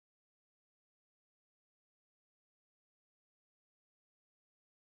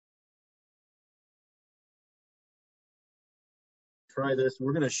try this.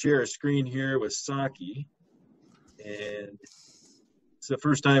 We're going to share a screen here with Saucke, and it's the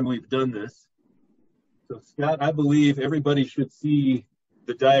first time we've done this. So Scott, I believe everybody should see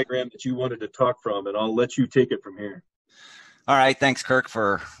the diagram that you wanted to talk from, and I'll let you take it from here. All right, thanks Kirk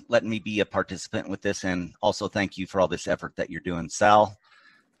for letting me be a participant with this, and also thank you for all this effort that you're doing. Sal,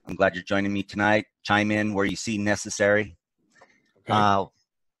 I'm glad you're joining me tonight. Chime in where you see necessary. Okay.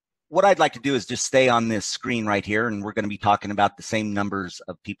 What I'd like to do is just stay on this screen right here, and we're going to be talking about the same numbers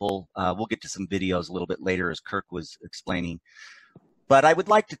of people. We'll get to some videos a little bit later as Kirk was explaining. But I would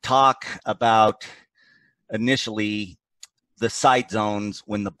like to talk about initially the side zones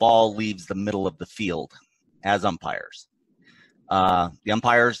when the ball leaves the middle of the field as umpires. The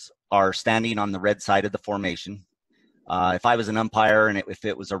umpires are standing on the red side of the formation. If I was an umpire and if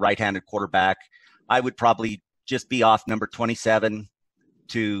it was a right-handed quarterback, I would probably just be off number 27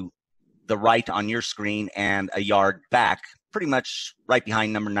 to the right on your screen and a yard back, pretty much right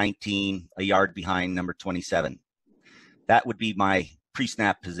behind number 19, a yard behind number 27. That would be my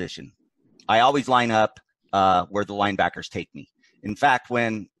pre-snap position. I always line up where the linebackers take me. In fact,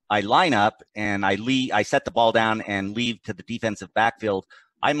 when I line up and I set the ball down and leave to the defensive backfield,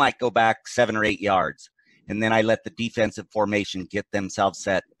 I might go back 7 or 8 yards. And then I let the defensive formation get themselves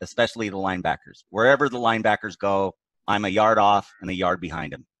set, especially the linebackers. Wherever the linebackers go, I'm a yard off and a yard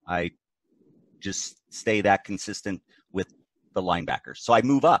behind them. I just stay that consistent with the linebackers. So I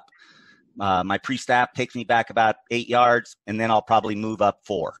move up. My pre-snap takes me back about 8 yards, and then I'll probably move up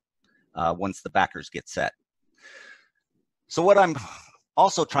 4 once the backers get set. So what I'm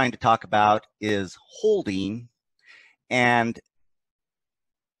also trying to talk about is holding and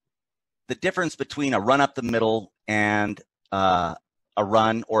the difference between a run up the middle and a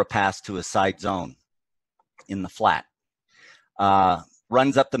run or a pass to a side zone in the flat.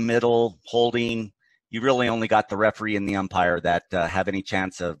 Runs up the middle, holding, you really only got the referee and the umpire that have any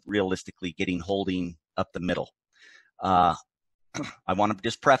chance of realistically getting holding up the middle. I want to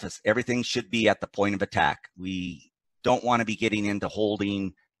just preface, everything should be at the point of attack. We don't want to be getting into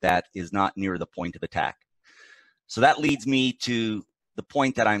holding that is not near the point of attack. So that leads me to the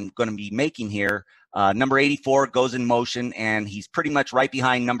point that I'm going to be making here. Number 84 goes in motion, and he's pretty much right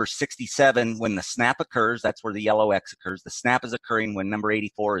behind number 67 when the snap occurs. That's where the yellow X occurs. The snap is occurring when number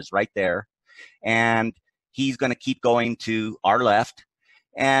 84 is right there. And he's going to keep going to our left.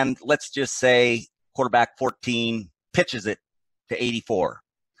 And let's just say quarterback 14 pitches it to 84.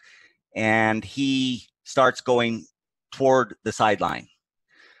 And he starts going toward the sideline.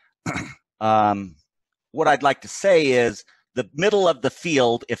 What I'd like to say is, the middle of the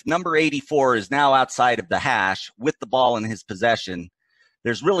field, if number 84 is now outside of the hash with the ball in his possession,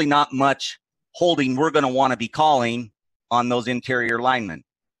 there's really not much holding we're going to want to be calling on those interior linemen.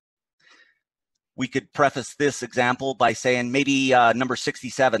 We could preface this example by saying maybe number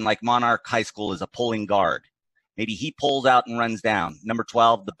 67, like Monarch High School, is a pulling guard. Maybe he pulls out and runs down. Number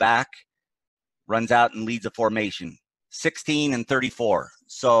 12, the back, runs out and leads a formation. 16 and 34.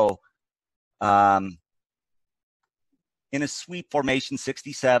 So, in a sweep formation,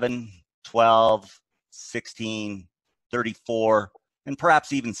 67, 12, 16, 34, and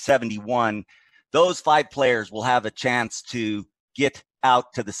perhaps even 71, those 5 players will have a chance to get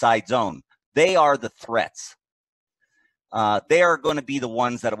out to the side zone. They are the threats. They are going to be the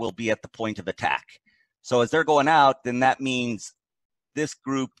ones that will be at the point of attack. So as they're going out, then that means this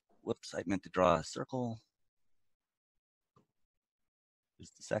group, whoops, I meant to draw a circle.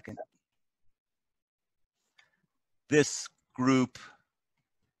 Just a second. This group,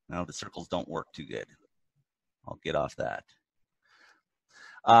 no, the circles don't work too good. I'll get off that.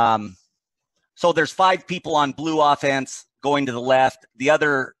 So there's 5 people on blue offense going to the left. The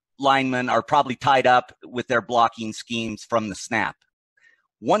other linemen are probably tied up with their blocking schemes from the snap.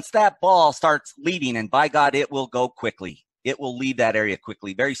 Once that ball starts leaving, and by God, it will go quickly. It will leave that area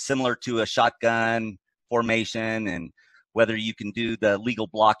quickly, very similar to a shotgun formation, and whether you can do the legal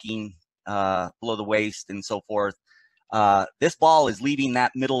blocking below the waist and so forth. This ball is leaving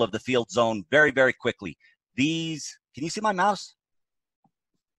that middle of the field zone very, very quickly. Can you see my mouse?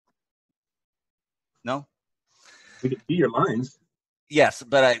 No? We can see your lines. Yes,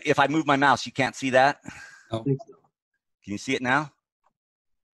 but if I move my mouse, you can't see that? No. Can you see it now?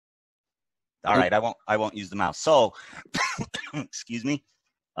 All right, I won't use the mouse. So, excuse me.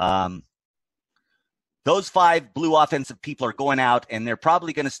 Those 5 blue offensive people are going out, and they're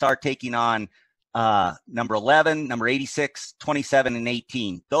probably going to start taking on number 11, number 86, 27, and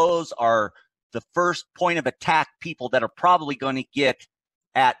 18. Those are the first point of attack people that are probably going to get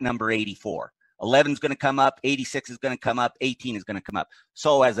at number 84. 11 is going to come up, 86 is going to come up, 18 is going to come up.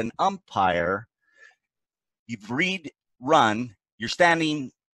 So as an umpire, you've read run, You're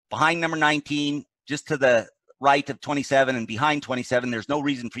standing behind number 19, just to the right of 27 and behind 27. There's no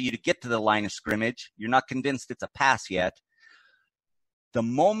reason for you to get to the line of scrimmage. You're not convinced it's a pass yet. The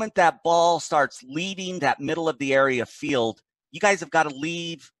moment that ball starts leaving that middle of the area field, you guys have got to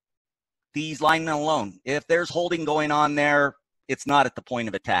leave these linemen alone. If there's holding going on there, it's not at the point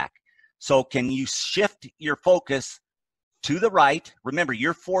of attack. So can you shift your focus to the right? Remember,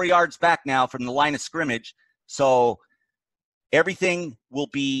 you're 4 yards back now from the line of scrimmage, so everything will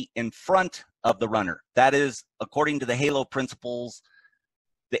be in front of the runner. That is, according to the halo principles,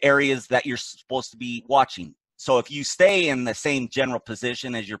 the areas that you're supposed to be watching. So if you stay in the same general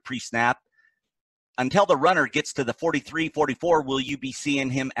position as your pre-snap, until the runner gets to the 43, 44, will you be seeing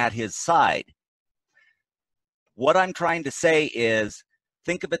him at his side? What I'm trying to say is,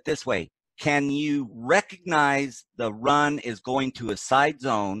 think of it this way. Can you recognize the run is going to a side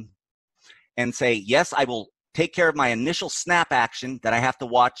zone and say, yes, I will take care of my initial snap action that I have to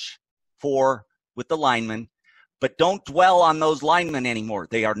watch for with the lineman, but don't dwell on those linemen anymore.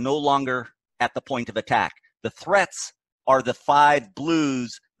 They are no longer at the point of attack. The threats are the 5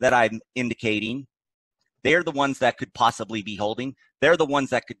 blues that I'm indicating. They're the ones that could possibly be holding. They're the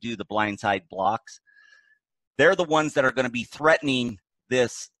ones that could do the blindside blocks. They're the ones that are going to be threatening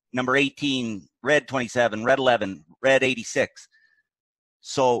this number 18, red 27, red 11, red 86.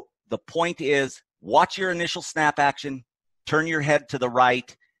 So the point is, watch your initial snap action, turn your head to the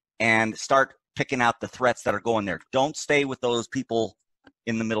right, and start picking out the threats that are going there. Don't stay with those people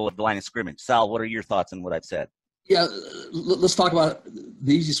in the middle of the line of scrimmage. Sal, what are your thoughts on what I've said? Yeah, let's talk about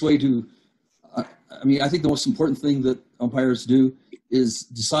the easiest way to I think the most important thing that umpires do is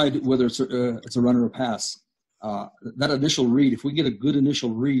decide whether it's a run or a pass. That initial read, if we get a good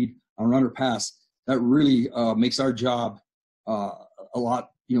initial read on run or pass, that really makes our job a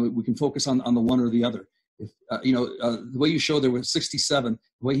lot. We can focus on the one or the other. If the way you show there with 67,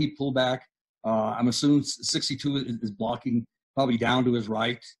 the way he pulled back, I'm assuming 62 is blocking probably down to his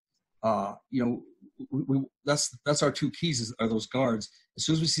right. That's our 2 keys are those guards. As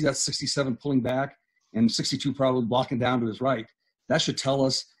soon as we see that 67 pulling back and 62 probably blocking down to his right, that should tell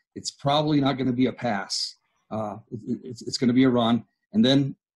us it's probably not going to be a pass. It's going to be a run. And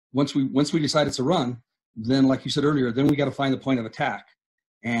then once we decide it's a run, then like you said earlier, then we got to find the point of attack.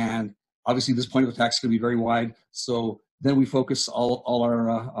 And obviously this point of attack is going to be very wide. So then we focus all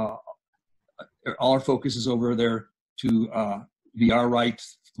our focus is over there to be our right.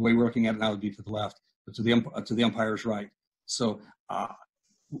 The way we're looking at it now would be to the left, but to the umpire's right. So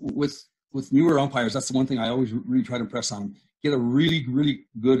with newer umpires, that's the one thing I always really try to impress on. Get a really, really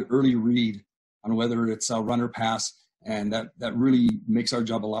good early read on whether it's a run or pass, and that really makes our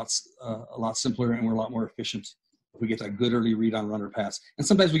job a lot simpler, and we're a lot more efficient if we get that good early read on run or pass. And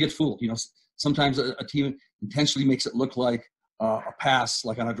sometimes we get fooled. Sometimes a team intentionally makes it look like a pass,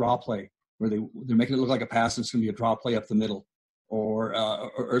 like on a draw play, where they're making it look like a pass, and it's going to be a draw play up the middle, or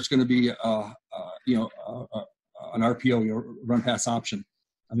it's going to be an RPO, run pass option.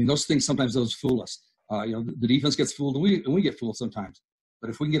 I mean, those things sometimes fool us. The defense gets fooled, and we get fooled sometimes. But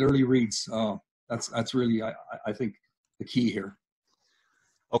if we can get early reads, that's really I think the key here.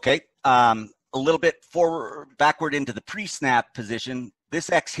 Okay, a little bit backward into the pre-snap position.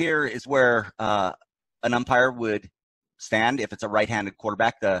 This X here is where an umpire would stand if it's a right-handed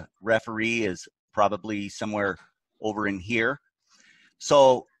quarterback. The referee is probably somewhere over in here.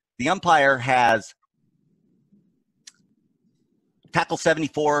 So the umpire has tackle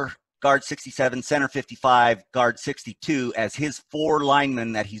 74, guard 67, center 55, guard 62 as his 4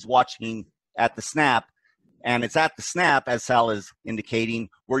 linemen that he's watching at the snap. And it's at the snap, as Sal is indicating,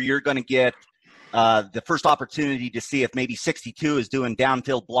 where you're going to get the first opportunity to see if maybe 62 is doing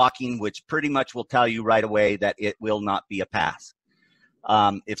downfield blocking, which pretty much will tell you right away that it will not be a pass.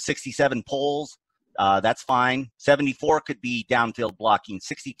 If 67 pulls, that's fine. 74 could be downfield blocking.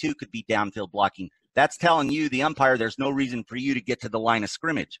 62 could be downfield blocking. That's telling you, the umpire, there's no reason for you to get to the line of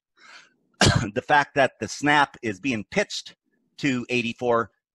scrimmage. The fact that the snap is being pitched to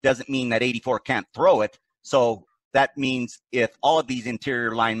 84 doesn't mean that 84 can't throw it. So that means if all of these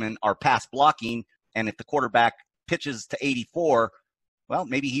interior linemen are pass blocking, and if the quarterback pitches to 84, well,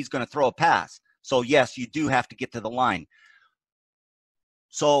 maybe he's going to throw a pass. So yes, you do have to get to the line.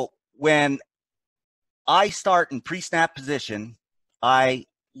 So when I start in pre-snap position, I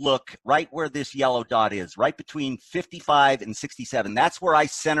look right where this yellow dot is, right between 55 and 67. That's where I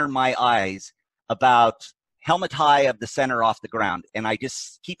center my eyes about helmet high of the center off the ground. And I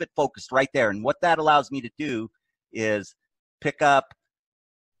just keep it focused right there. And what that allows me to do is pick up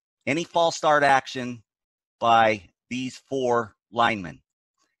any false start action by these 4 linemen.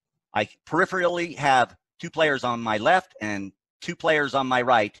 I peripherally have 2 players on my left and 2 players on my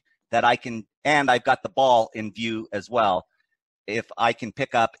right that I can, and I've got the ball in view as well, if I can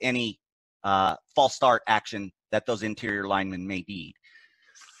pick up any false start action that those interior linemen may need.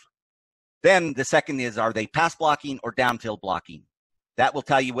 Then the second is, are they pass blocking or downfield blocking? That will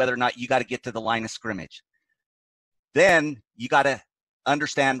tell you whether or not you got to get to the line of scrimmage. Then you got to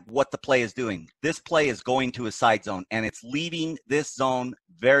understand what the play is doing. This play is going to a side zone, and it's leaving this zone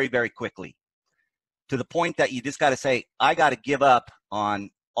very, very quickly, to the point that you just got to say, I got to give up on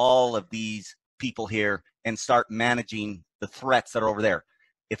all of these people here and start managing the threats that are over there.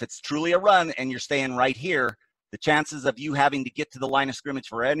 If it's truly a run and you're staying right here, the chances of you having to get to the line of scrimmage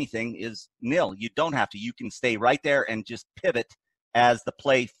for anything is nil. You don't have to. You can stay right there and just pivot as the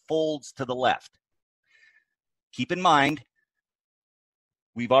play folds to the left. Keep in mind,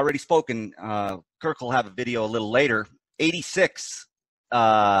 we've already spoken, Kirk will have a video a little later, 86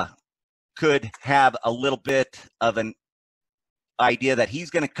 could have a little bit of an idea that he's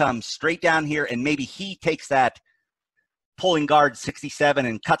going to come straight down here, and maybe he takes that pulling guard 67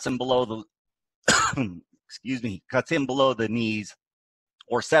 and cuts him below the cuts him below the knees,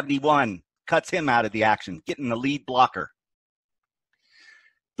 or 71 cuts him out of the action, getting the lead blocker.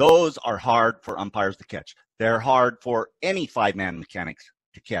 Those are hard for umpires to catch. They're hard for any 5-man mechanics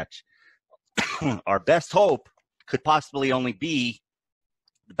to catch. Our best hope could possibly only be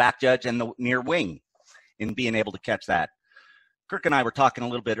the back judge and the near wing in being able to catch that. Kirk and I were talking a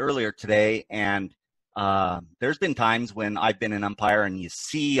little bit earlier today, and there's been times when I've been an umpire and you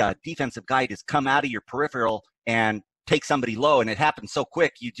see a defensive guy just come out of your peripheral and take somebody low, and it happens so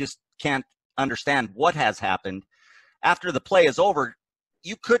quick you just can't understand what has happened. After the play is over,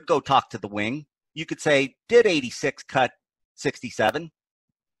 you could go talk to the wing. You could say, did 86 cut 67?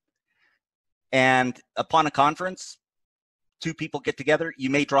 And upon a conference, 2 people get together, you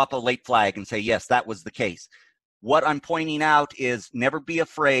may drop a late flag and say, yes, that was the case. What I'm pointing out is never be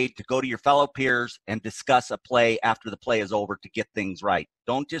afraid to go to your fellow peers and discuss a play after the play is over to get things right.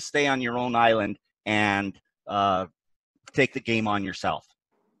 Don't just stay on your own island and take the game on yourself.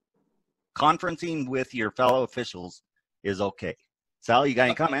 Conferencing with your fellow officials is okay. Sal, you got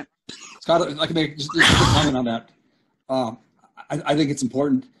any comment? Scott, I can make just a quick comment on that. I think it's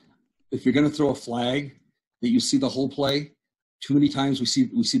important, if you're going to throw a flag, that you see the whole play. Too many times we see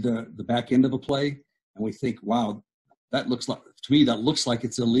the back end of a play, and we think, wow, that looks like, to me, that looks like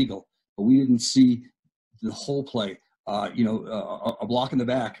it's illegal. But we didn't see the whole play. A block in the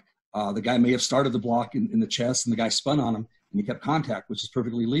back, the guy may have started the block in the chest, and the guy spun on him, and he kept contact, which is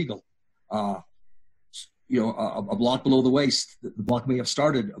perfectly legal. A block below the waist, the block may have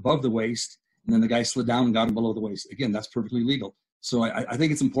started above the waist, and then the guy slid down and got him below the waist. Again, that's perfectly legal. So I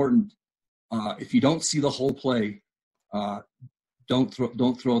think it's important, if you don't see the whole play, don't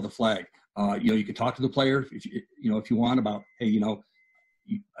throw the flag. You can talk to the player if you want about, hey,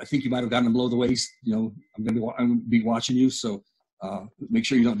 I think you might have gotten him below the waist. I'm going to be watching you, so make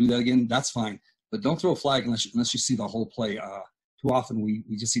sure you don't do that again. That's fine, but don't throw a flag unless you see the whole play. Too often we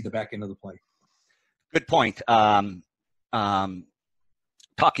just see the back end of the play. Good point.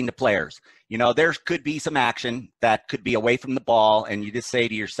 Talking to players, there could be some action that could be away from the ball, and you just say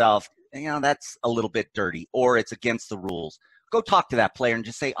to yourself, that's a little bit dirty, or it's against the rules. Go talk to that player and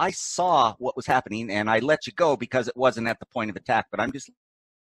just say, I saw what was happening, and I let you go because it wasn't at the point of attack, but I'm just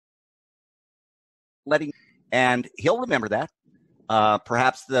letting, and he'll remember that.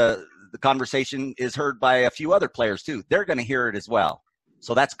 Perhaps the conversation is heard by a few other players too. They're going to hear it as well.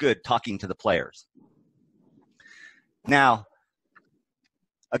 So that's good, talking to the players. Now,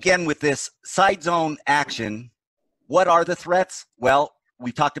 again, with this side zone action, what are the threats? Well,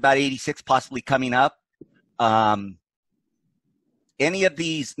 we talked about 86 possibly coming up. Any of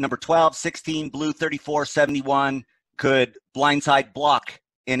these, number 12, 16, blue, 34, 71, could blindside block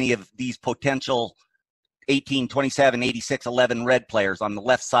any of these potential 18, 27, 86, 11 red players on the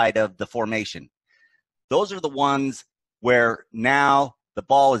left side of the formation. Those are the ones where now the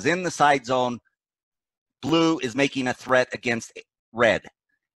ball is in the side zone. Blue is making a threat against red.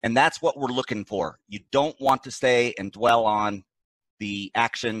 And that's what we're looking for. You don't want to stay and dwell on the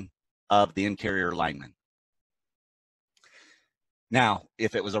action of the interior lineman. Now,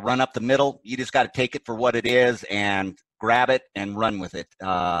 if it was a run up the middle, you just got to take it for what it is and grab it and run with it.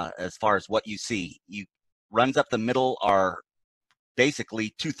 As far as what you see, runs up the middle are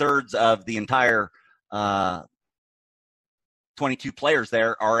basically 2/3 of the entire 22 players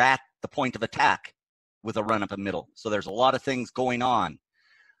there are at the point of attack with a run up the middle. So there's a lot of things going on.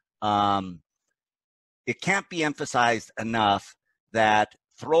 It can't be emphasized enough that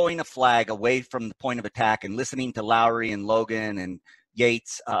throwing a flag away from the point of attack and listening to Lowry and Logan and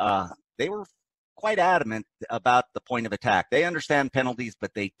Yates, they were quite adamant about the point of attack. They understand penalties,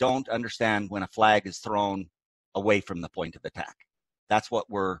 but they don't understand when a flag is thrown away from the point of attack. That's what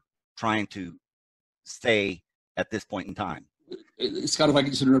we're trying to say at this point in time. Scott, if I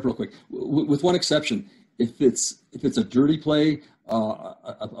could just interrupt real quick, with one exception, if it's a dirty play,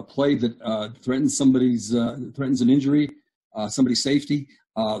 a play that threatens threatens an injury, somebody's safety,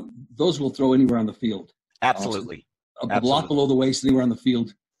 those will throw anywhere on the field. Absolutely. A block below the waist, anywhere on the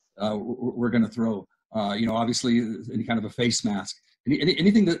field, we're going to throw. Obviously, any kind of a face mask,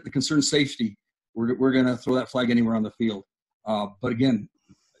 anything that concerns safety, we're going to throw that flag anywhere on the field. But again,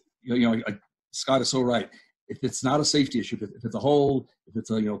 Scott is so right. If it's not a safety issue, if it's a hold, if it's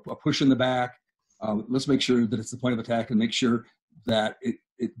a push in the back, let's make sure that it's the point of attack and make sure that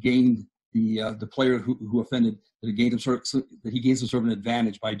it gained the player who offended, that he gained some sort of an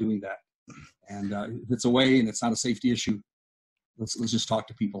advantage by doing that. And if it's away and it's not a safety issue, let's just talk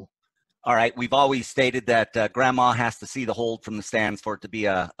to people. All right. We've always stated that grandma has to see the hold from the stands for it to be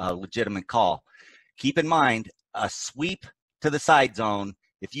a legitimate call. Keep in mind, a sweep to the side zone,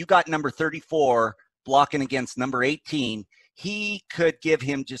 if you got number 34 blocking against number 18, he could give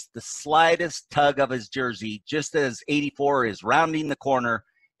him just the slightest tug of his jersey, just as 84 is rounding the corner,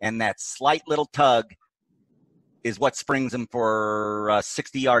 and that slight little tug is what springs him for a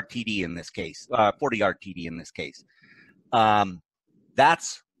 60-yard TD in this case, 40-yard TD in this case.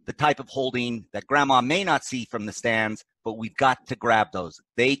 That's the type of holding that grandma may not see from the stands, but we've got to grab those.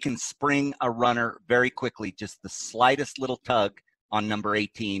 They can spring a runner very quickly, just the slightest little tug on number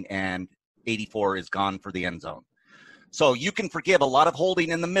 18, and 84 is gone for the end zone. So you can forgive a lot of holding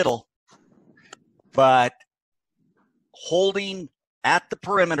in the middle, but holding at the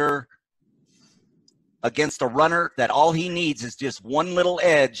perimeter against a runner that all he needs is just one little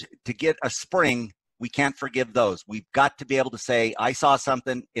edge to get a spring, we can't forgive those. We've got to be able to say, I saw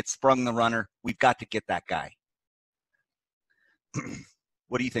something, it sprung the runner. We've got to get that guy.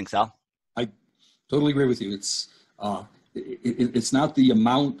 What do you think, Sal? I totally agree with you. It's not the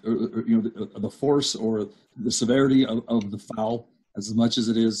amount or the force or the severity of the foul as much as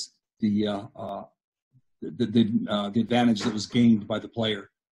it is the advantage that was gained by the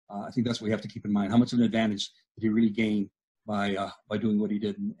player. I think that's what we have to keep in mind. How much of an advantage did he really gain by doing what he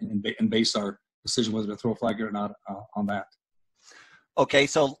did, and base our decision whether to throw a flag or not on that. Okay,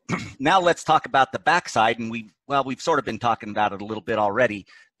 so now let's talk about the backside, and we've sort of been talking about it a little bit already,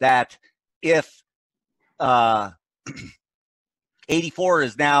 that if 84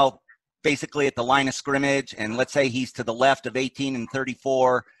 is now basically at the line of scrimmage, and let's say he's to the left of 18 and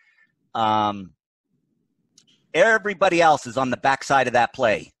 34, everybody else is on the backside of that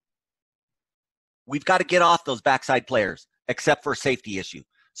play. We've got to get off those backside players, except for a safety issue.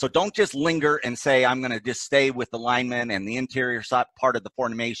 So don't just linger and say, I'm going to just stay with the linemen and the interior part of the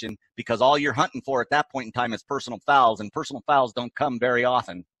formation, because all you're hunting for at that point in time is personal fouls, and personal fouls don't come very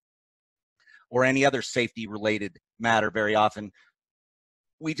often, or any other safety-related matter very often.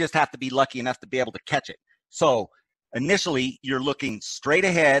 We just have to be lucky enough to be able to catch it. So initially, you're looking straight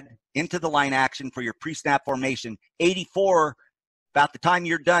ahead into the line action for your pre-snap formation. 84, about the time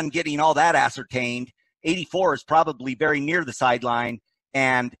you're done getting all that ascertained, 84 is probably very near the sideline,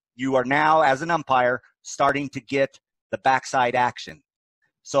 and you are now, as an umpire, starting to get the backside action.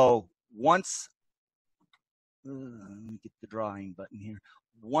 So once, let me get the drawing button here.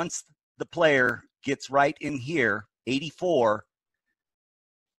 Once the player gets right in here, 84,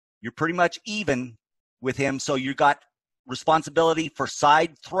 you're pretty much even with him. So you got responsibility for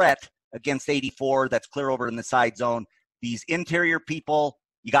side threat against 84 that's clear over in the side zone. These interior people,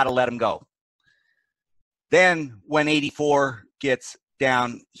 you got to let them go. Then when 84 gets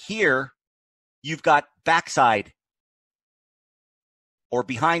down here, you've got backside or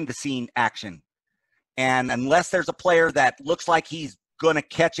behind the scene action. And unless there's a player that looks like he's going to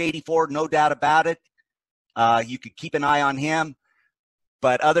catch 84, no doubt about it, you could keep an eye on him.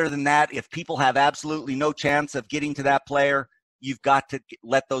 But other than that, if people have absolutely no chance of getting to that player, you've got to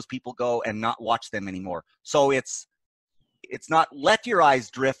let those people go and not watch them anymore. So it's not let your eyes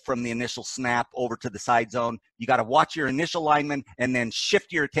drift from the initial snap over to the side zone. You got to watch your initial lineman and then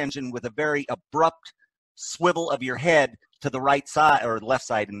shift your attention with a very abrupt swivel of your head to the right side, or left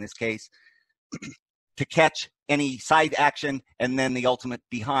side in this case, to catch any side action, and then the ultimate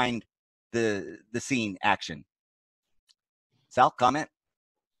behind the scene action. Sal, comment?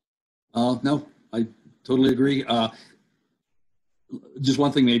 No, I totally agree. Just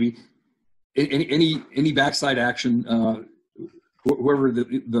one thing, maybe any backside action, whoever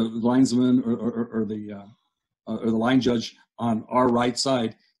the linesman or the line judge on our right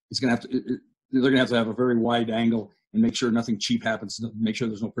side is going to have to, they're going to have a very wide angle and make sure nothing cheap happens, make sure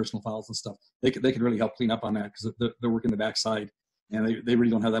there's no personal fouls and stuff. They could really help clean up on that because they're working the backside, and they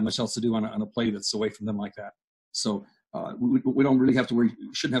really don't have that much else to do on a play that's away from them like that. So we don't really have to worry,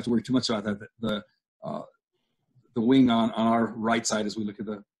 shouldn't have to worry too much about that. The wing on our right side, as we look at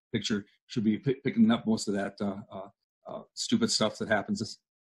the picture, should be picking up most of that stupid stuff that happens.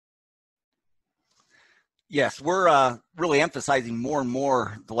 Yes, we're really emphasizing more and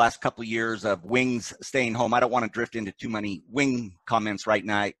more the last couple of years of wings staying home. I don't want to drift into too many wing comments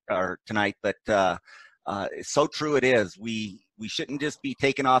tonight, but it's so true it is. We shouldn't just be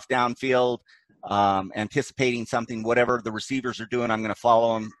taking off downfield, anticipating something, whatever the receivers are doing, I'm going to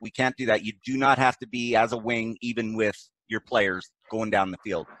follow them. We can't do that. You do not have to be as a wing, even with your players going down the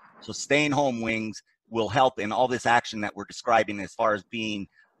field. So staying home wings will help in all this action that we're describing as far as being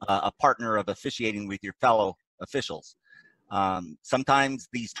a partner of officiating with your fellow officials. Sometimes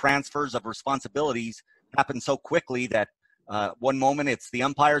these transfers of responsibilities happen so quickly that one moment it's the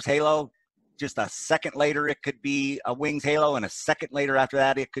umpire's halo, just a second later it could be a wing's halo, and a second later after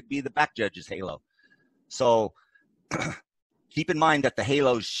that it could be the back judge's halo. So keep in mind that the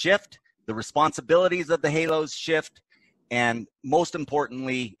halos shift, the responsibilities of the halos shift, and most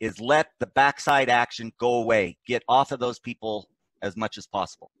importantly is let the backside action go away. Get off of those people as much as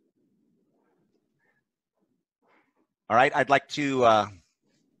possible. All right, I'd like to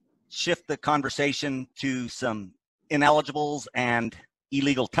shift the conversation to some ineligibles and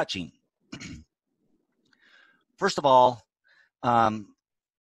illegal touching. First of all, the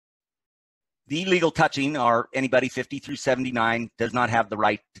illegal touching, or anybody 50 through 79, does not have the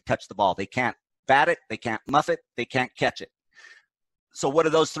right to touch the ball. They can't bat it, they can't muff it, they can't catch it. So what do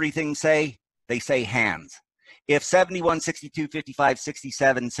those three things say? They say hands. If 71, 62, 55,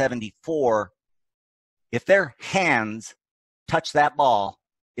 67, 74, if their hands touch that ball,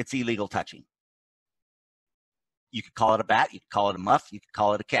 it's illegal touching. You could call it a bat, you could call it a muff, you could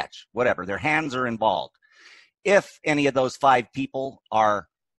call it a catch, whatever. Their hands are involved. If any of those five people are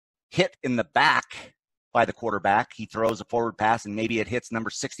hit in the back by the quarterback, he throws a forward pass and maybe it hits number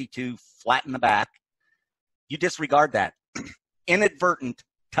 62 flat in the back, you disregard that. Inadvertent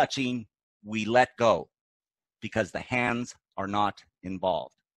touching, we let go, because the hands are not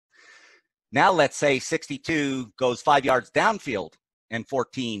involved. Now let's say 62 goes 5 yards downfield and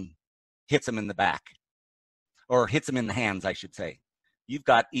 14 hits him in the back, or hits him in the hands, I should say. You've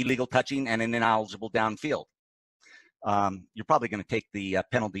got illegal touching and an ineligible downfield. You're probably going to take the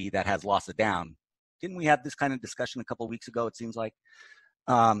penalty that has loss of down. Didn't we have this kind of discussion a couple of weeks ago, it seems like?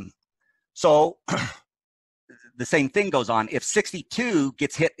 So the same thing goes on. If 62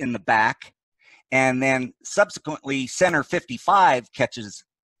 gets hit in the back and then subsequently center 55 catches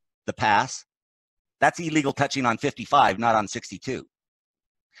the pass, that's illegal touching on 55, not on 62.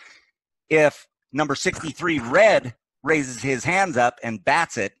 If number 63 red raises his hands up and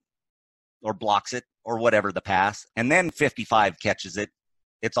bats it or blocks it or whatever the pass, and then 55 catches it,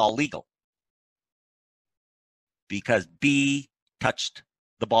 it's all legal, because B touched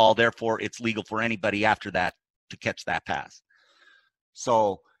the ball, therefore it's legal for anybody after that to catch that pass.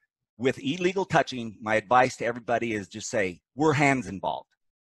 So with illegal touching, my advice to everybody is just say, we're hands involved.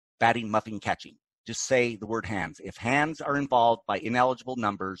 Batting, muffing, catching. Just say the word hands. If hands are involved by ineligible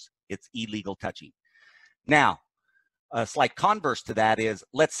numbers, it's illegal touching. Now, a slight converse to that is,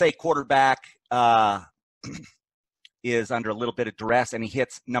 let's say quarterback is under a little bit of duress and he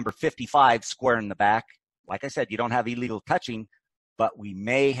hits number 55 square in the back. Like I said, you don't have illegal touching, but we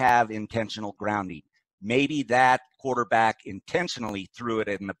may have intentional grounding. Maybe that quarterback intentionally threw it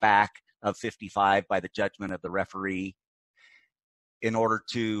in the back of 55 by the judgment of the referee in order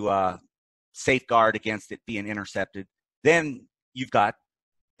to safeguard against it being intercepted. Then you've got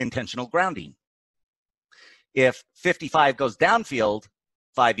intentional grounding. If 55 goes downfield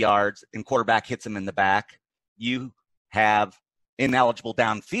 5 yards and quarterback hits him in the back, you have ineligible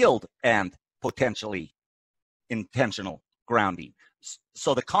downfield and potentially intentional grounding.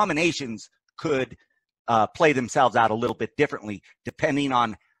 So the combinations could play themselves out a little bit differently depending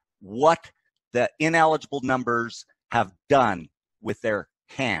on what the ineligible numbers have done with their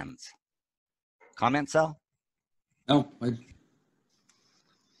hands. Comment, Sal? No, I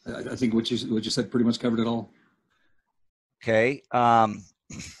think what you said pretty much covered it all. Okay.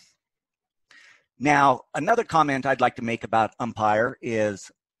 Now, another comment I'd like to make about umpire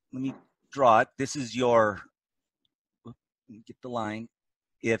is, let me draw it. This is your, let me get the line.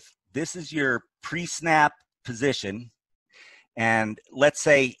 If this is your pre-snap position, and let's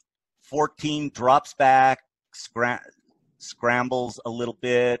say 14 drops back, scrambles a little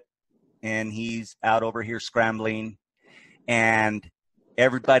bit, and he's out over here scrambling, and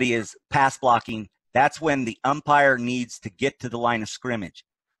everybody is pass blocking That's when the umpire needs to get to the line of scrimmage.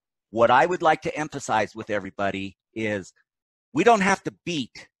 What I would like to emphasize with everybody is we don't have to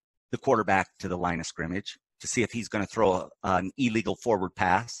beat the quarterback to the line of scrimmage to see if he's going to throw an illegal forward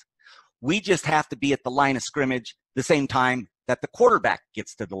pass. We just have to be at the line of scrimmage the same time that the quarterback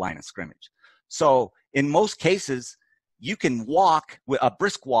gets to the line of scrimmage. So in most cases, you can walk a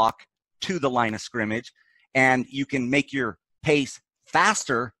brisk walk to the line of scrimmage, and you can make your pace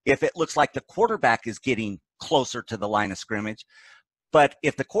faster if it looks like the quarterback is getting closer to the line of scrimmage. But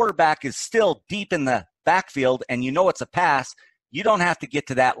if the quarterback is still deep in the backfield and you know it's a pass, you don't have to get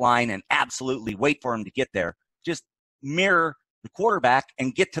to that line and absolutely wait for him to get there. Just mirror the quarterback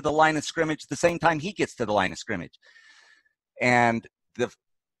and get to the line of scrimmage the same time he gets to the line of scrimmage. And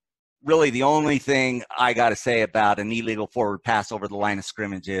really the only thing I got to say about an illegal forward pass over the line of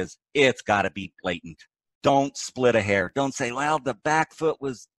scrimmage is it's got to be blatant. Don't split a hair. Don't say, well, the back foot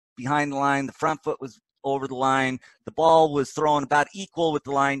was behind the line, the front foot was over the line, the ball was thrown about equal with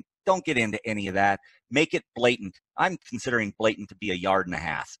the line. Don't get into any of that. Make it blatant. I'm considering blatant to be 1.5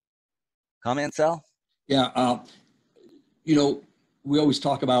 yards. Comment, Sal? Yeah, we always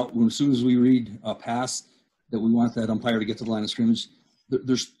talk about as soon as we read a pass that we want that umpire to get to the line of scrimmage.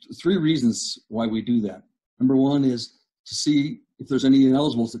 There's 3 reasons why we do that. Number one is to see if there's any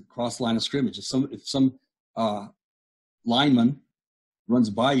ineligibles that cross the line of scrimmage. If some lineman runs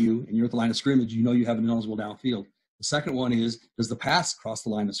by you and you're at the line of scrimmage, you know you have an ineligible downfield. The second one is, does the pass cross the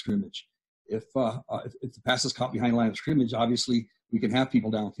line of scrimmage? If the pass is caught behind the line of scrimmage, obviously we can have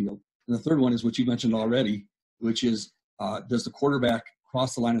people downfield. And the third one is what you mentioned already, which is, does the quarterback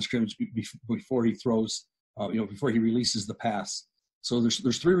cross the line of scrimmage before he throws, before he releases the pass? So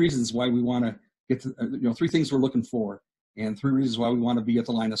there's 3 reasons why we want to get to, 3 things we're looking for, and 3 reasons why we want to be at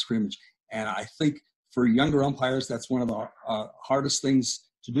the line of scrimmage. And I think for younger umpires, that's one of the hardest things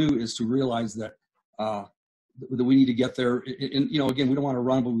to do, is to realize that that we need to get there. And again, we don't want to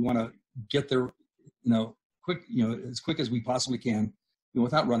run, but we want to get there, quick, as quick as we possibly can,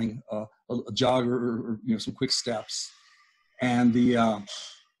 without running a jog or some quick steps. And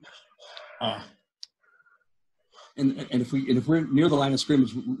and if we're near the line of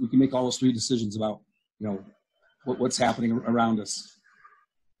scrimmage, we can make all those 3 decisions about what's happening around us.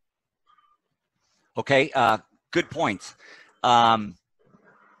 Okay, good points.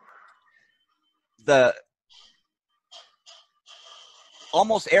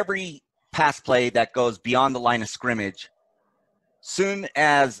 Almost every pass play that goes beyond the line of scrimmage, soon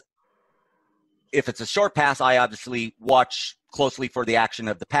as, if it's a short pass, I obviously watch closely for the action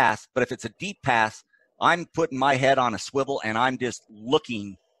of the pass. But if it's a deep pass, I'm putting my head on a swivel and I'm just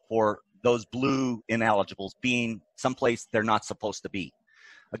looking for those blue ineligibles being someplace they're not supposed to be.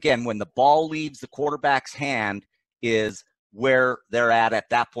 Again, when the ball leaves the quarterback's hand is where they're at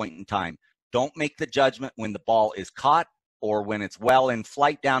that point in time. Don't make the judgment when the ball is caught or when it's well in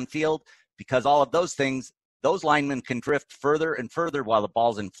flight downfield, because all of those things, those linemen can drift further and further while the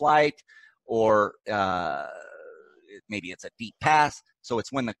ball's in flight, or maybe it's a deep pass. So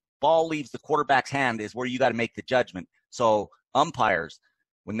it's when the ball leaves the quarterback's hand is where you got to make the judgment. So umpires,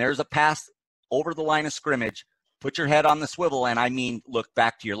 when there's a pass over the line of scrimmage, put your head on the swivel, and I mean look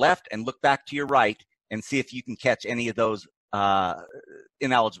back to your left and look back to your right and see if you can catch any of those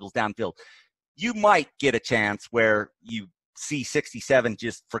ineligibles downfield. You might get a chance where you see 67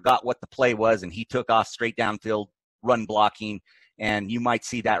 just forgot what the play was and he took off straight downfield, run blocking, and you might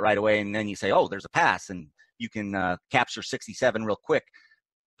see that right away, and then you say, oh, there's a pass, and you can capture 67 real quick.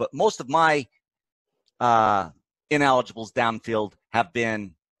 But most of my ineligibles downfield have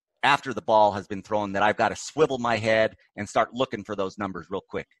been after the ball has been thrown, that I've got to swivel my head and start looking for those numbers real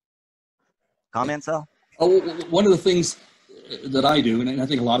quick. Comment, Sal? Oh, one of the things that I do, and I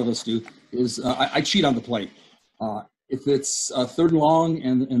think a lot of us do, is I cheat on the play. If it's 3rd and long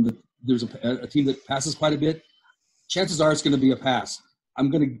and there's a team that passes quite a bit, chances are it's going to be a pass.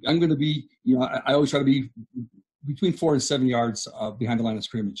 I'm going to be, I always try to be between 4 and 7 yards behind the line of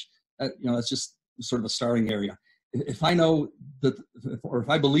scrimmage. That's just sort of a starting area. If I know that, or if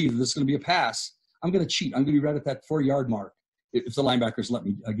I believe this is going to be a pass, I'm going to cheat. I'm going to be right at that 4-yard mark if the linebackers let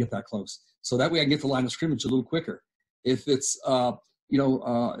me get that close. So that way I can get to the line of scrimmage a little quicker. If it's, if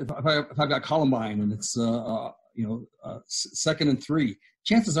I've got Columbine and it's, 2nd and 3,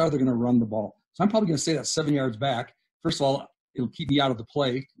 chances are they're going to run the ball. So I'm probably going to stay that 7 yards back. First of all, it'll keep me out of the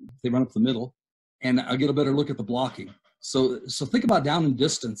play if they run up the middle, and I'll get a better look at the blocking. So think about down and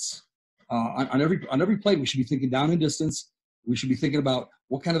distance. On every play, we should be thinking down and distance. We should be thinking about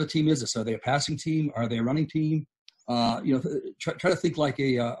what kind of a team is this? Are they a passing team? Are they a running team? Try to think like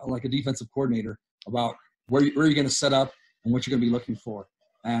a defensive coordinator about where you're going to set up and what you're going to be looking for.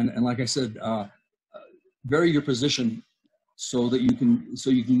 And like I said, vary your position so that you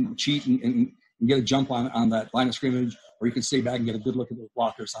can cheat and get a jump on that line of scrimmage, or you can stay back and get a good look at the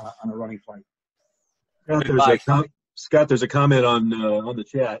blockers on a running play. Scott, there's a comment on the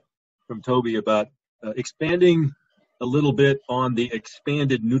chat from Toby about expanding a little bit on the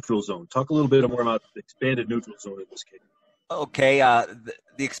expanded neutral zone. Talk a little bit more about the expanded neutral zone in this case. Okay,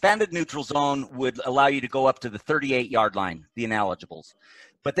 the expanded neutral zone would allow you to go up to the 38-yard line, the ineligibles.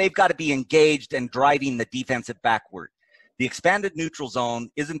 But they've got to be engaged and driving the defensive backward. The expanded neutral zone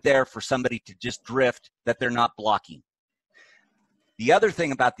isn't there for somebody to just drift that they're not blocking. The other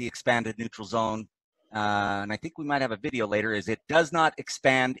thing about the expanded neutral zone, and I think we might have a video later, is it does not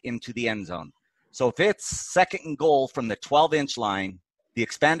expand into the end zone. So if it's second and goal from the 12-inch line, the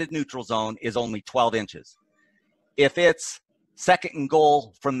expanded neutral zone is only 12 inches. If it's second and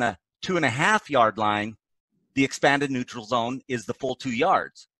goal from the 2.5-yard line, the expanded neutral zone is the full 2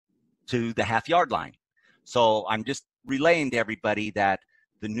 yards to the half-yard line. So I'm just relaying to everybody that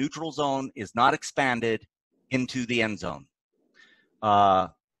the neutral zone is not expanded into the end zone.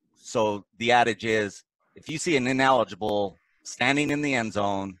 So the adage is, if you see an ineligible standing in the end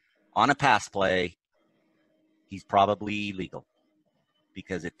zone on a pass play, he's probably illegal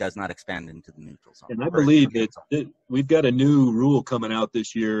because it does not expand into the neutral zone. And I believe that we've got a new rule coming out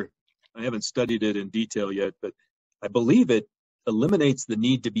this year. I haven't studied it in detail yet, but I believe it eliminates the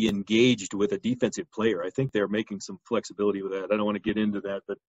need to be engaged with a defensive player. I think they're making some flexibility with that. I don't want to get into that,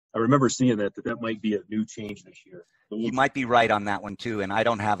 but I remember seeing that might be a new change this year. You might be right on that one too, and I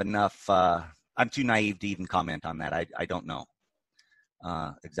don't have enough. I'm too naive to even comment on that. I don't know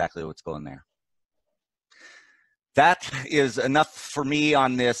exactly what's going there. That is enough for me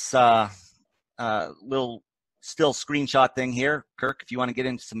on this little still screenshot thing here. Kirk, if you want to get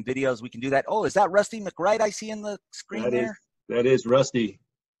into some videos, we can do that. Oh, is that Rusty McWright I see in the screen there? That is Rusty.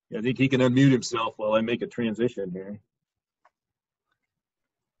 I think he can unmute himself while I make a transition here.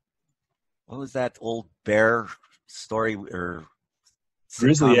 What was that old bear story or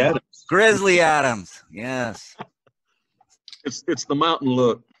Grizzly Adams? Grizzly Adams, yes. It's the mountain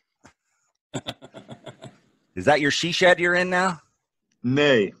look. Is that your she shed you're in now?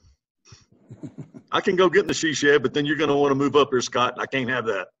 Nay. I can go get in the she shed, but then you're going to want to move up here, Scott. I can't have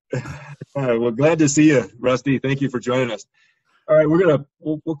that. All right. Well, glad to see you, Rusty. Thank you for joining us. All right,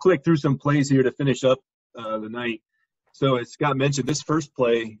 we'll click through some plays here to finish up the night. So as Scott mentioned, this first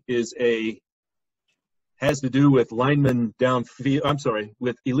play has to do with linemen downfield. I'm sorry,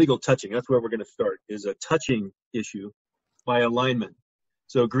 with illegal touching. That's where we're going to start. Is a touching issue by a lineman.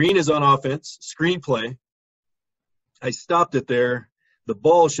 So Green is on offense. Screen play. I stopped it there. The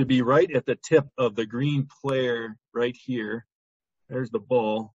ball should be right at the tip of the Green player right here. There's the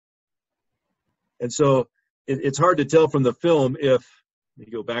ball. And so it's hard to tell from the film let me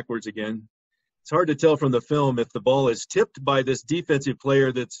go backwards again. It's hard to tell from the film if the ball is tipped by this defensive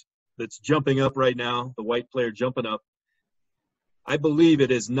player that's jumping up right now, the white player jumping up. I believe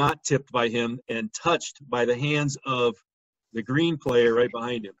it is not tipped by him and touched by the hands of the Green player right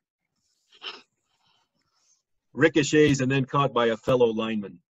behind him. Ricochets and then caught by a fellow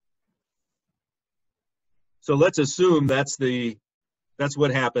lineman. So let's assume that's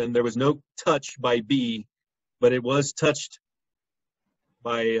what happened. There was no touch by B, but it was touched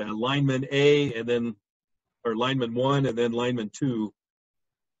by lineman A or lineman 1 and then lineman 2.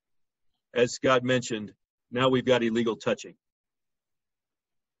 As Scott mentioned, now we've got illegal touching.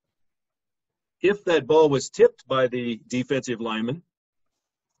 If that ball was tipped by the defensive lineman,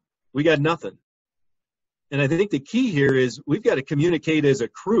 we got nothing. And I think the key here is we've got to communicate as a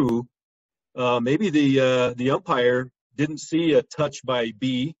crew. Maybe the umpire didn't see a touch by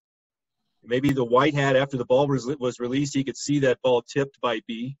B. Maybe the white hat, after the ball was released, he could see that ball tipped by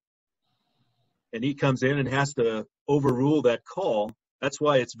B. And he comes in and has to overrule that call. That's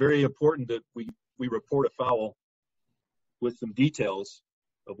why it's very important that we report a foul with some details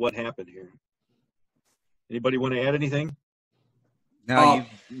of what happened here. Anybody want to add anything? No,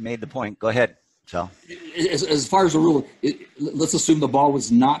 you've made the point. Go ahead, Sal. As far as the rule, let's assume the ball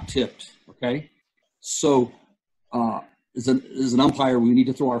was not tipped, okay? So as an umpire, we need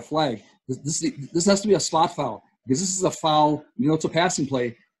to throw our flag. This has to be a slot foul because this is a foul. It's a passing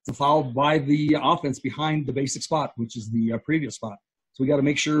play. It's a foul by the offense behind the basic spot, which is the previous spot. So we got to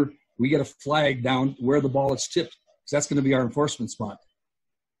make sure we get a flag down where the ball is tipped because that's going to be our enforcement spot.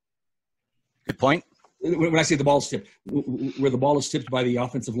 Good point. When I say the ball is tipped, where the ball is tipped by the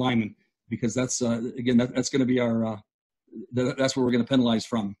offensive lineman, because that's that's going to be our that's where we're going to penalize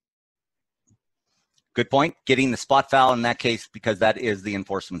from. Good point. Getting the spot foul in that case because that is the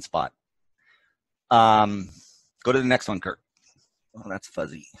enforcement spot. Go to the next one, Kurt. Oh, that's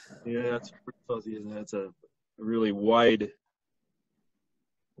fuzzy. Yeah, it's pretty fuzzy, and that's a really wide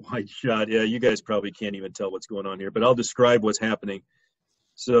shot. Yeah, you guys probably can't even tell what's going on here, but I'll describe what's happening.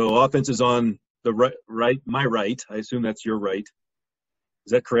 So offense is on the my right. I assume that's your right.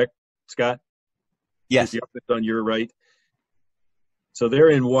 Is that correct, Scott? Yes. The offense on your right. So they're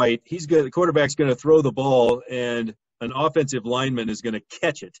in white. The quarterback's going to throw the ball, and an offensive lineman is going to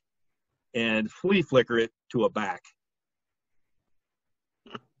catch it and flea flicker it to a back.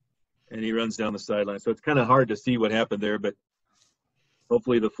 And he runs down the sideline. So it's kind of hard to see what happened there, but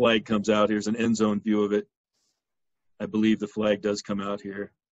hopefully the flag comes out. Here's an end zone view of it. I believe the flag does come out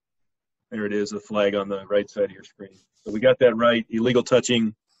here. There it is, the flag on the right side of your screen. So we got that right, illegal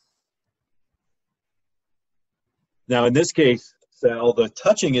touching. Now, in this case, Sal, the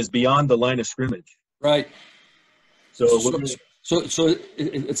touching is beyond the line of scrimmage. Right. So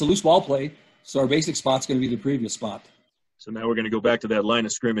it's a loose ball play, so our basic spot's going to be the previous spot. So now we're going to go back to that line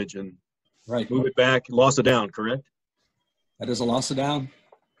of scrimmage and move it back. Loss of down, correct? That is a loss of down.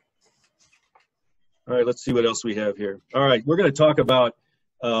 All right, let's see what else we have here. All right, we're going to talk about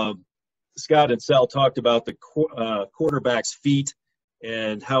Scott and Sal talked about the quarterback's feet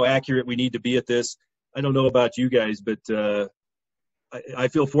and how accurate we need to be at this. I don't know about you guys, but I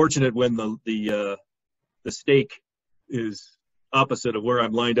feel fortunate when the stake is opposite of where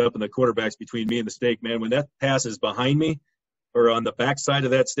I'm lined up and the quarterback's between me and the stake. Man, when that pass is behind me or on the back side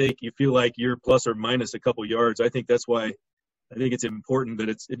of that stake, you feel like you're plus or minus a couple yards. I think that's why I think it's important that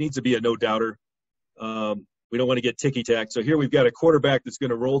it needs to be a no-doubter. We don't want to get ticky-tack. So here we've got a quarterback that's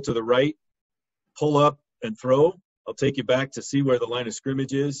going to roll to the right, pull up, and throw. I'll take you back to see where the line of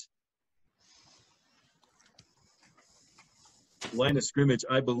scrimmage is. Line of scrimmage,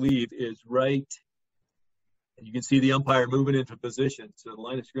 I believe, is right. And you can see the umpire moving into position. So the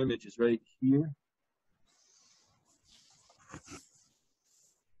line of scrimmage is right here.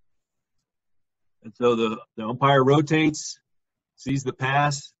 And so the umpire rotates, sees the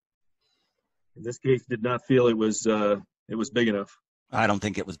pass. In this case, did not feel it was big enough. I don't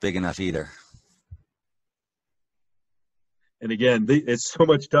think it was big enough either. And again, it's so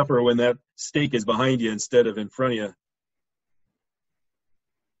much tougher when that stake is behind you instead of in front of you.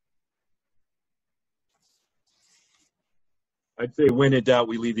 I'd say when in doubt,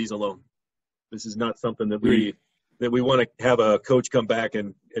 we leave these alone. This is not something that we want to have a coach come back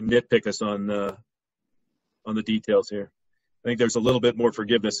and nitpick us on the details here. I think there's a little bit more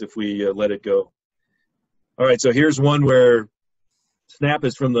forgiveness if we let it go. All right, so here's one where snap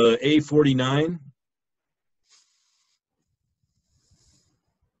is from the A49.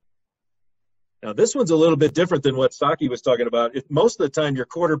 Now, this one's a little bit different than what Saucke was talking about. Most of the time, your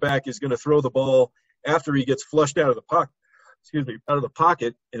quarterback is going to throw the ball after he gets flushed out of the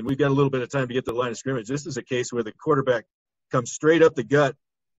pocket, and we've got a little bit of time to get to the line of scrimmage. This is a case where the quarterback comes straight up the gut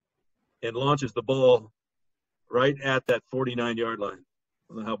and launches the ball right at that 49-yard line.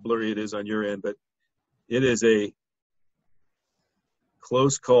 I don't know how blurry it is on your end, but it is a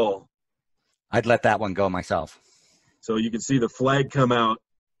close call. I'd let that one go myself. So you can see the flag come out.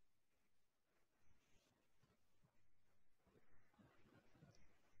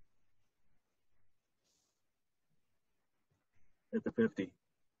 At the 50.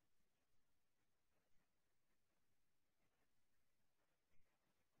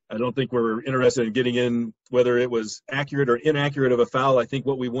 I don't think we're interested in getting in whether it was accurate or inaccurate of a foul. I think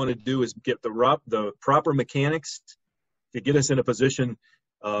what we want to do is get the proper mechanics to get us in a position.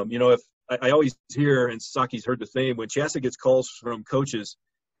 If I always hear, and Saucke's heard the same, when Chassa gets calls from coaches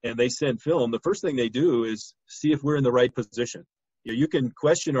and they send film, the first thing they do is see if we're in the right position. You can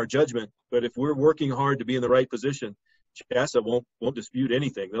question our judgment, but if we're working hard to be in the right position, Chassa won't dispute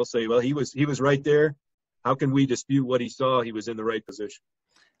anything. They'll say, well, he was right there. How can we dispute what he saw? He was in the right position.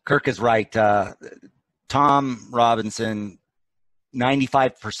 Kirk is right. Tom Robinson,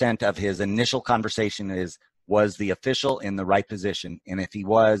 95% of his initial conversation was the official in the right position? And if he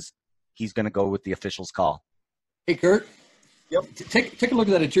was, he's going to go with the official's call. Hey, Kurt. Yep. Take a look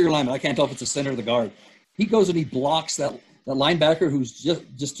at that interior lineman. I can't tell if it's the center or the guard. He goes and he blocks that linebacker who's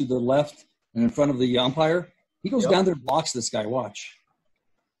just to the left and in front of the umpire. He goes down there and blocks this guy. Watch.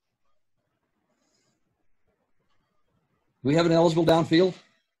 Do we have an eligible downfield?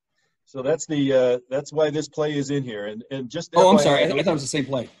 So that's why this play is in here. And just I'm sorry. I thought it was the same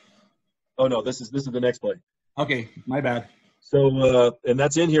play. Oh no, this is the next play. Okay, my bad. So and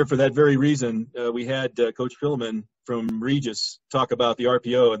that's in here for that very reason. We had Coach Philman from Regis talk about the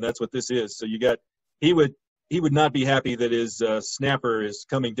RPO, and that's what this is. So he would not be happy that his snapper is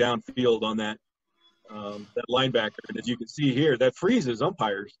coming downfield on that linebacker. And as you can see here, that freezes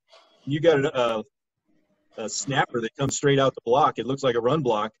umpires. You got a snapper that comes straight out the block. It looks like a run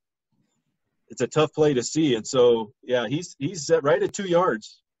block. It's a tough play to see. And so, yeah, he's set right at 2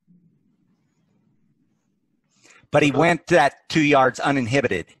 yards. But he went that 2 yards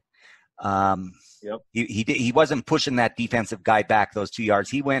uninhibited. Yep. He wasn't pushing that defensive guy back those 2 yards.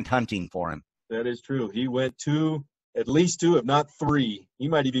 He went hunting for him. That is true. He went at least 2, if not 3. He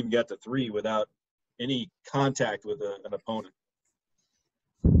might have even got to 3 without any contact with an opponent.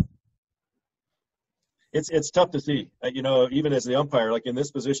 It's tough to see. Even as the umpire, like in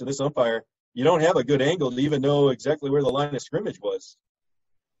this position, this umpire, you don't have a good angle to even know exactly where the line of scrimmage was.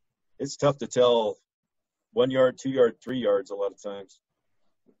 It's tough to tell 1 yard, 2 yard, 3 yards a lot of times.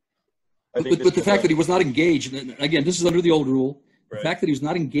 But the fact that he was not engaged, again, this is under the old rule. Right. The fact that he was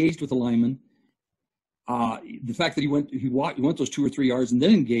not engaged with the lineman, the fact that he went those 2 or 3 yards and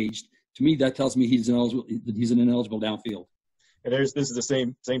then engaged, to me, that tells me he's ineligible downfield. And this is the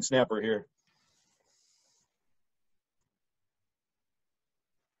same snapper here.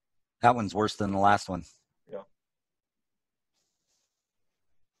 That one's worse than the last one. Yeah.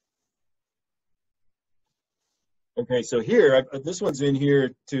 Okay, so here, this one's in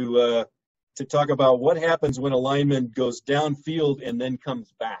here to talk about what happens when a lineman goes downfield and then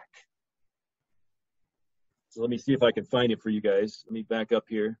comes back. So let me see if I can find it for you guys. Let me back up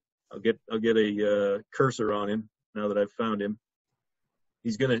here. I'll get a cursor on him now that I've found him.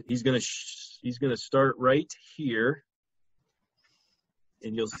 He's gonna start right here.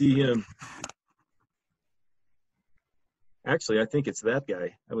 And you'll see him. Actually, I think it's that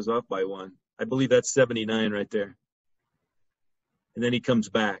guy. I was off by 1. I believe that's 79 right there. And then he comes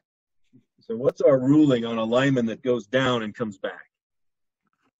back. So what's our ruling on a lineman that goes down and comes back?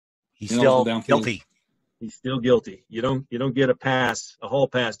 He's still guilty. He's still guilty. You don't get a hall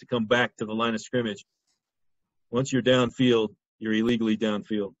pass to come back to the line of scrimmage. Once you're downfield, you're illegally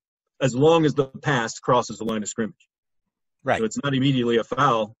downfield, as long as the pass crosses the line of scrimmage. Right. So it's not immediately a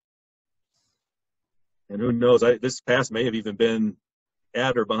foul. And who knows, this pass may have even been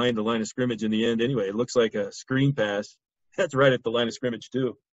at or behind the line of scrimmage in the end anyway. It looks like a screen pass. That's right at the line of scrimmage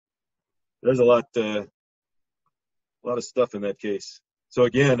too. There's a lot of stuff in that case. So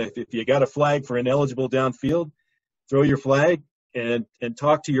again, if you got a flag for ineligible downfield, throw your flag and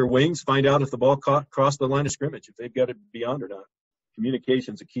talk to your wings, find out if the ball crossed the line of scrimmage, if they've got it beyond or not.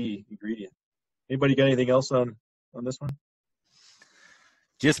 Communication's a key ingredient. Anybody got anything else on this one?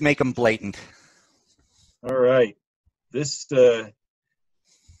 Just make them blatant. All right. This one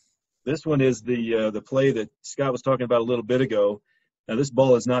is the play that Scott was talking about a little bit ago. Now, this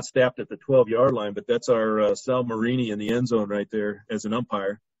ball is not snapped at the 12-yard line, but that's our Sal Marini in the end zone right there as an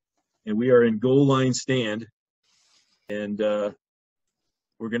umpire. And we are in goal line stand. And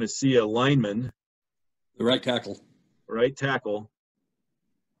we're going to see a lineman. The right tackle. Right tackle.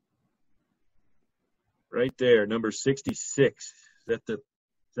 Right there, number 66. Is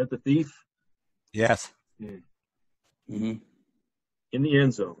that the thief? Yes. Yeah. Mm-hmm. In the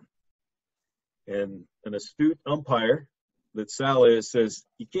end zone. And an astute umpire that Sal says,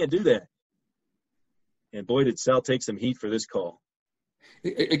 you can't do that. And boy, did Sal take some heat for this call.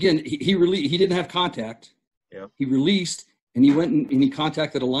 Again, he didn't have contact. Yeah. He released, and he went and he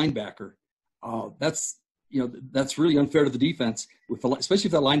contacted a linebacker. That's really unfair to the defense, especially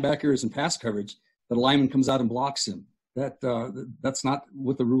if that linebacker is in pass coverage. The lineman comes out and blocks him. That's not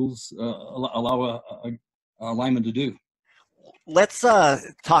what the rules allow a lineman to do. Let's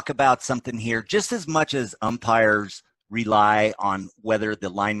talk about something here. Just as much as umpires rely on whether the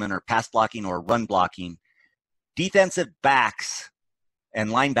linemen are pass blocking or run blocking, defensive backs and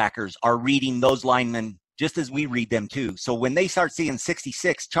linebackers are reading those linemen just as we read them too. So when they start seeing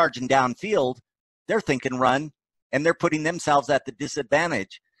 66 charging downfield, they're thinking run, and they're putting themselves at the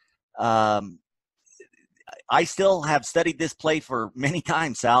disadvantage. I still have studied this play for many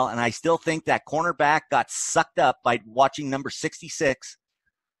times, Sal, and I still think that cornerback got sucked up by watching number 66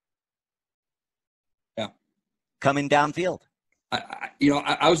 coming downfield.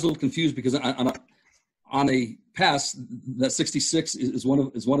 I was a little confused because on a pass, that 66 is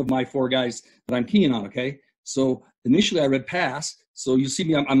one of my 4 guys that I'm keying on, okay? So initially I read pass. So you see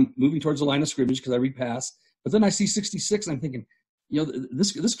me, I'm moving towards the line of scrimmage because I read pass. But then I see 66 and I'm thinking,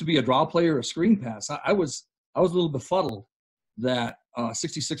 this could be a draw play or a screen pass. I was a little befuddled that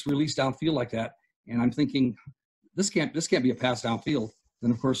 66 released downfield like that, and I'm thinking this can't be a pass downfield.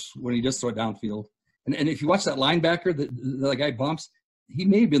 Then of course when he does throw it downfield, and if you watch that linebacker, the guy bumps, he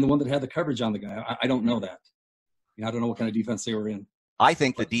may have been the one that had the coverage on the guy. I don't know that. I don't know what kind of defense they were in. I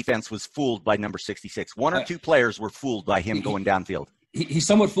think the defense was fooled by number 66. One or two players were fooled by him going downfield. He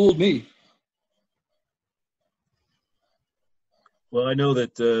somewhat fooled me. Well, I know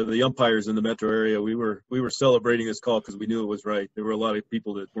that the umpires in the metro area, we were celebrating this call because we knew it was right. There were a lot of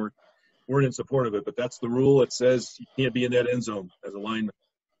people that weren't in support of it, but that's the rule. It says you can't be in that end zone as a lineman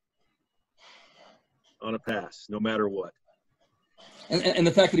on a pass, no matter what. And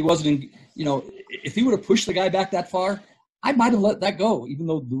the fact that he wasn't in, if he would have pushed the guy back that far, I might have let that go, even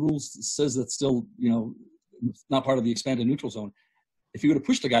though the rules says that's still, not part of the expanded neutral zone. If he would have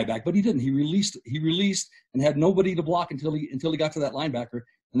pushed the guy back, but he didn't. He released and had nobody to block until he got to that linebacker.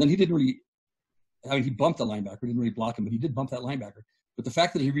 And then he didn't really, he bumped the linebacker, didn't really block him, but he did bump that linebacker. But the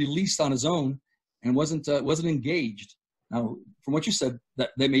fact that he released on his own and wasn't engaged. Now, from what you said,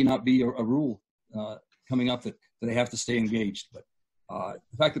 that may not be a rule coming up that they have to stay engaged. But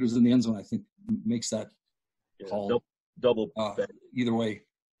the fact that it was in the end zone, I think, makes that call double either way.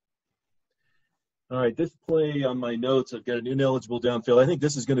 All right, this play on my notes, I've got an ineligible downfield. I think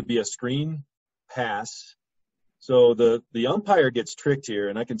this is going to be a screen pass. So the umpire gets tricked here,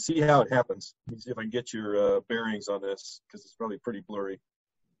 and I can see how it happens. Let me see if I can get your bearings on this because it's probably pretty blurry.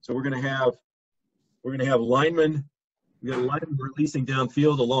 So we're going to have linemen. We got a lineman releasing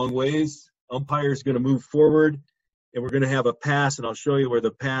downfield a long ways. Umpire's going to move forward, and we're going to have a pass, and I'll show you where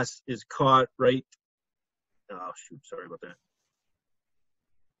the pass is caught right. Oh shoot, sorry about that.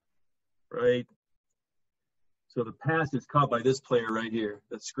 Right. So the pass is caught by this player right here,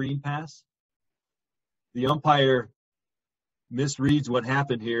 that screen pass. The umpire misreads what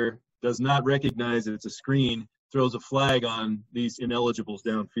happened here, does not recognize that it's a screen, throws a flag on these ineligibles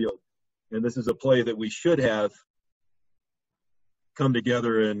downfield. And this is a play that we should have come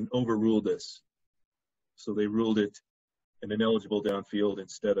together and overruled this. So they ruled it an ineligible downfield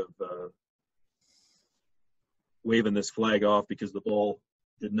instead of waving this flag off because the ball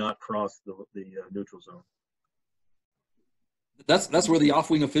did not cross the neutral zone. That's where the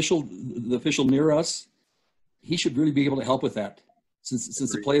off-wing official, the official near us, he should really be able to help with that. Since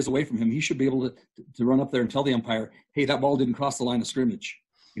the play is away from him, he should be able to run up there and tell the umpire, hey, that ball didn't cross the line of scrimmage.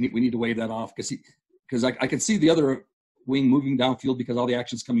 We need to wave that off because I can see the other wing moving downfield because all the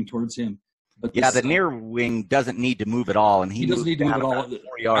action's coming towards him. But the near wing doesn't need to move at all, and he doesn't need to move at all. The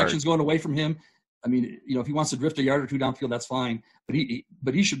 4 yards. action's going away from him. I mean, if he wants to drift a yard or two downfield, that's fine. But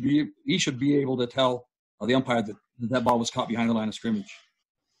he should be able to tell the umpire that ball was caught behind the line of scrimmage.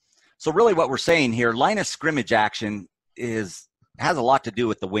 So really, what we're saying here, line of scrimmage action has a lot to do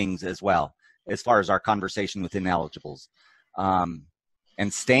with the wings as well, as far as our conversation with ineligibles,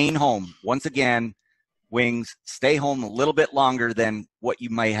 and staying home. Once again, wings, stay home a little bit longer than what you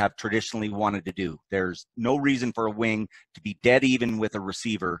may have traditionally wanted to do. There's no reason for a wing to be dead even with a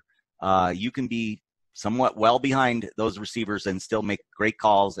receiver. You can be somewhat well behind those receivers and still make great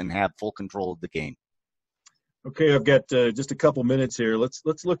calls and have full control of the game. Okay, I've got just a couple minutes here. Let's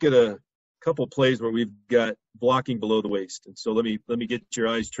look at a couple plays where we've got blocking below the waist. And so let me get your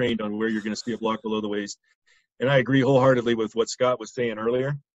eyes trained on where you're going to see a block below the waist. And I agree wholeheartedly with what Scott was saying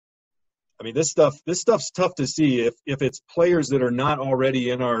earlier. I mean, this stuff's tough to see if it's players that are not already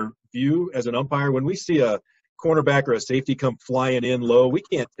in our view as an umpire. When we see a cornerback or a safety come flying in low, we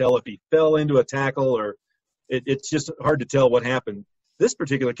can't tell if he fell into a tackle or it's just hard to tell what happened. This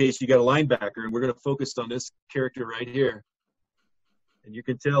particular case, you got a linebacker, and we're going to focus on this character right here. And you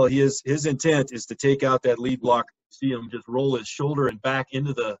can tell his intent is to take out that lead blocker. See him just roll his shoulder and back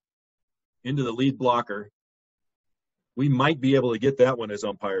into the lead blocker. We might be able to get that one as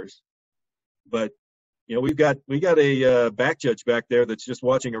umpires, but we've got a back judge back there that's just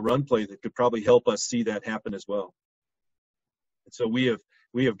watching a run play that could probably help us see that happen as well. And so we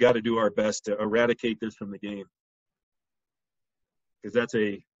have got to do our best to eradicate this from the game. Because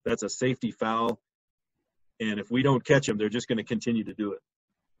that's a safety foul, and if we don't catch them, they're just going to continue to do it.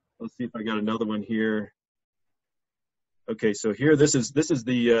 Let's see if I got another one here. Okay, so here this is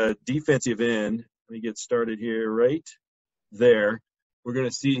the defensive end. Let me get started here right there. We're going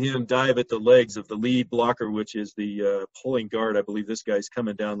to see him dive at the legs of the lead blocker, which is the pulling guard. I believe this guy's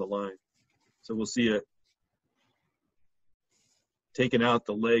coming down the line. So we'll see it taking out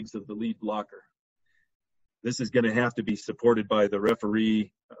the legs of the lead blocker. This is going to have to be supported by the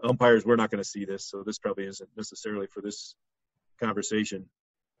referee. Umpires, we're not going to see this, so this probably isn't necessarily for this conversation.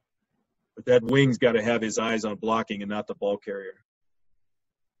 But that wing's got to have his eyes on blocking and not the ball carrier.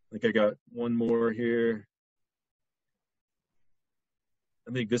 I think I got one more here.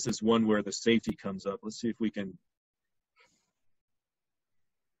 I think this is one where the safety comes up. Let's see if we can.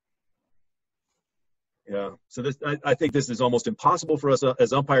 Yeah, so I think this is almost impossible for us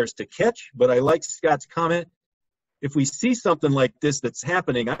as umpires to catch, but I like Scott's comment. If we see something like this that's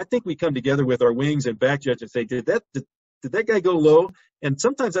happening, I think we come together with our wings and back judge and say, did did that guy go low? And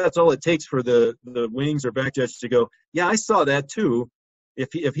sometimes that's all it takes for the wings or back judge to go, yeah, I saw that too.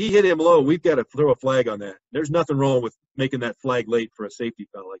 If he hit him low, we've got to throw a flag on that. There's nothing wrong with making that flag late for a safety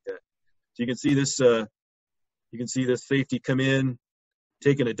foul like that. So you can see this. You can see this safety come in,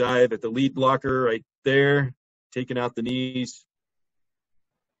 taking a dive at the lead blocker right there, taking out the knees.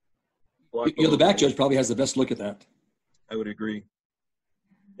 The back judge probably has the best look at that. I would agree.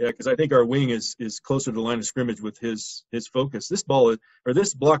 Yeah, because I think our wing is closer to the line of scrimmage with his focus. This block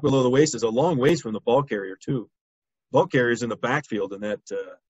below the waist is a long ways from the ball carrier too. Ball carrier's in the backfield, and that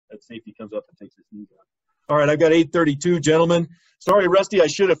safety comes up and takes his knees out. All right, I've got 8:32, gentlemen. Sorry, Rusty, I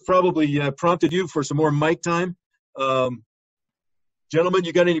should have probably prompted you for some more mic time. Gentlemen,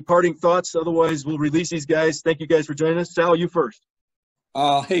 you got any parting thoughts? Otherwise, we'll release these guys. Thank you guys for joining us. Sal, you first.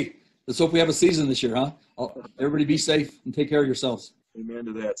 Hey, let's hope we have a season this year, huh? Everybody be safe and take care of yourselves. Amen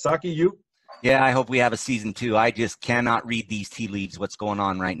to that. Saucke, you? Yeah, I hope we have a season too. I just cannot read these tea leaves, what's going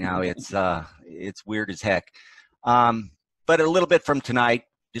on right now. It's weird as heck. But a little bit from tonight,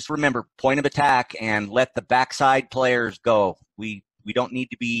 just remember point of attack and let the backside players go. We don't need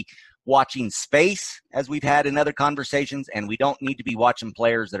to be watching space as we've had in other conversations, and we don't need to be watching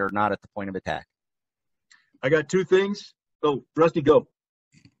players that are not at the point of attack. I got two things. Oh, Rusty, go.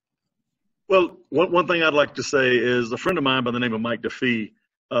 Well, one thing I'd like to say is a friend of mine by the name of Mike DeFee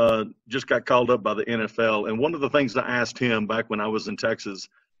just got called up by the NFL. And one of the things I asked him back when I was in Texas,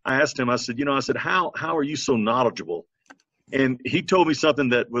 I said, how are you so knowledgeable? And he told me something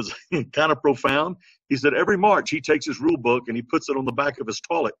that was kind of profound. He said every March he takes his rule book and he puts it on the back of his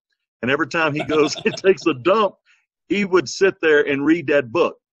toilet. And every time he goes and takes a dump, he would sit there and read that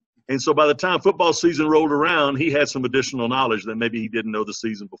book. And so by the time football season rolled around, he had some additional knowledge that maybe he didn't know the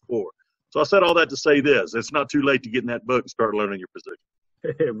season before. So I said all that to say this. It's not too late to get in that book and start learning your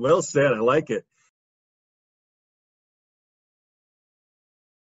position. Well said. I like it.